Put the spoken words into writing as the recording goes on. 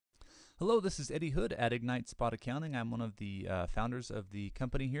Hello, this is Eddie Hood at Ignite Spot Accounting. I'm one of the founders of the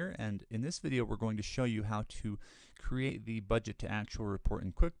company here, and in this video we're going to show you how to create the budget to actual report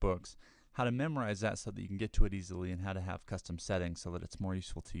in QuickBooks, how to memorize that so that you can get to it easily, and how to have custom settings so that it's more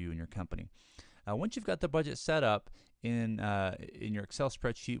useful to you and your company. Once you've got the budget set up in your Excel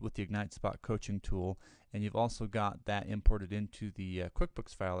spreadsheet with the Ignite Spot coaching tool, and you've also got that imported into the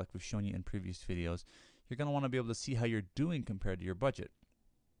QuickBooks file like we've shown you in previous videos, you're going to want to be able to see how you're doing compared to your budget.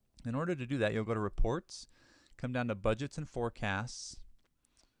 In order to do that, you'll go to Reports, come down to Budgets and Forecasts,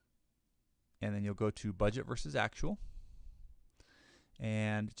 and then you'll go to Budget versus Actual.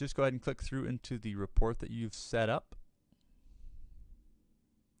 And just go ahead and click through into the report that you've set up.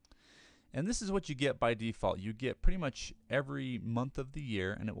 And this is what you get by default. You get pretty much every month of the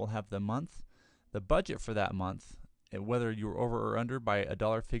year, and it will have the month, the budget for that month, whether you're over or under by a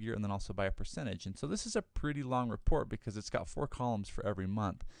dollar figure, and then also by a percentage. And so this is a pretty long report because it's got 4 columns for every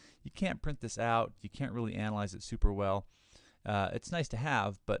month. You can't print this out. You can't really analyze it super well. It's nice to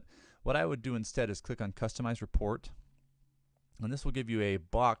have, but what I would do instead is click on Customize Report, and this will give you a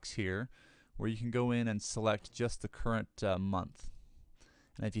box here where you can go in and select just the current month.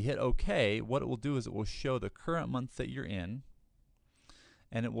 And if you hit OK, what it will do is it will show the current month that you're in,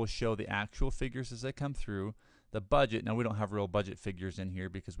 and it will show the actual figures as they come through. The budget, now we don't have real budget figures in here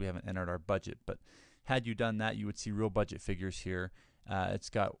because we haven't entered our budget, but had you done that, you would see real budget figures here. It's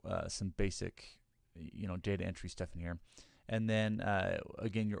got some basic, data entry stuff in here. And then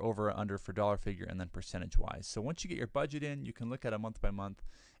again, you're over or under for dollar figure and then percentage wise. So once you get your budget in, you can look at it month by month,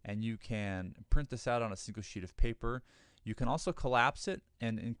 and you can print this out on a single sheet of paper. You can also collapse it,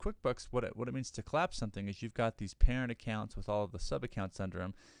 and in QuickBooks, what it means to collapse something is you've got these parent accounts with all of the sub accounts under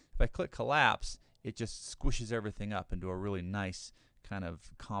them. If I click collapse, it just squishes everything up into a really nice kind of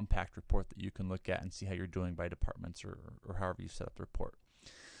compact report that you can look at and see how you're doing by departments or however you set up the report.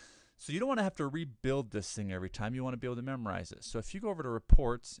 So you don't want to have to rebuild this thing every time. You want to be able to memorize it. So if you go over to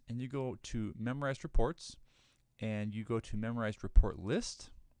Reports and you go to Memorized Reports and you go to Memorized Report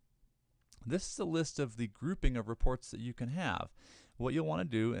List, this is a list of the grouping of reports that you can have. What you'll want to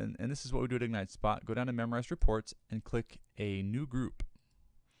do, and this is what we do at Ignite Spot, go down to Memorized Reports and click a new group.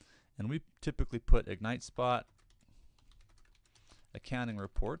 And we typically put Ignite Spot Accounting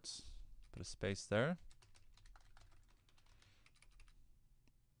Reports, put a space there.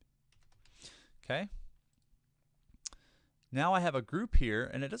 Okay. Now I have a group here,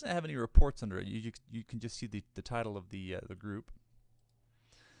 and it doesn't have any reports under it. You can just see the title of the group.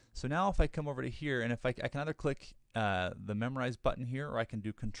 So now if I come over to here, and if I can either click the Memorize button here, or I can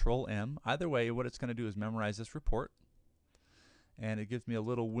do Control M. Either way, what it's going to do is memorize this report. And it gives me a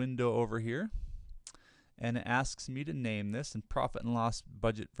little window over here, and it asks me to name this, and profit and loss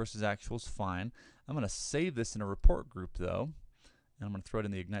budget versus actual is fine. I'm going to save this in a report group though, and I'm going to throw it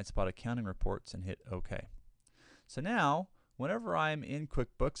in the Ignite Spot Accounting Reports and hit OK. So now whenever I'm in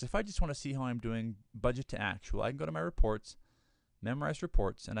QuickBooks, if I just want to see how I'm doing budget to actual, I can go to my reports, Memorize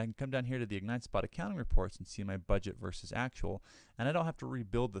Reports, and I can come down here to the Ignite Spot Accounting Reports and see my budget versus actual, and I don't have to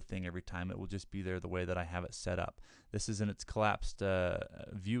rebuild the thing every time. It will just be there the way that I have it set up. This is in its collapsed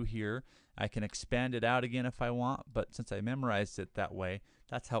view here. I can expand it out again if I want, but since I memorized it that way,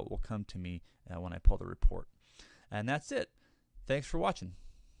 that's how it will come to me when I pull the report. And that's it. Thanks for watching.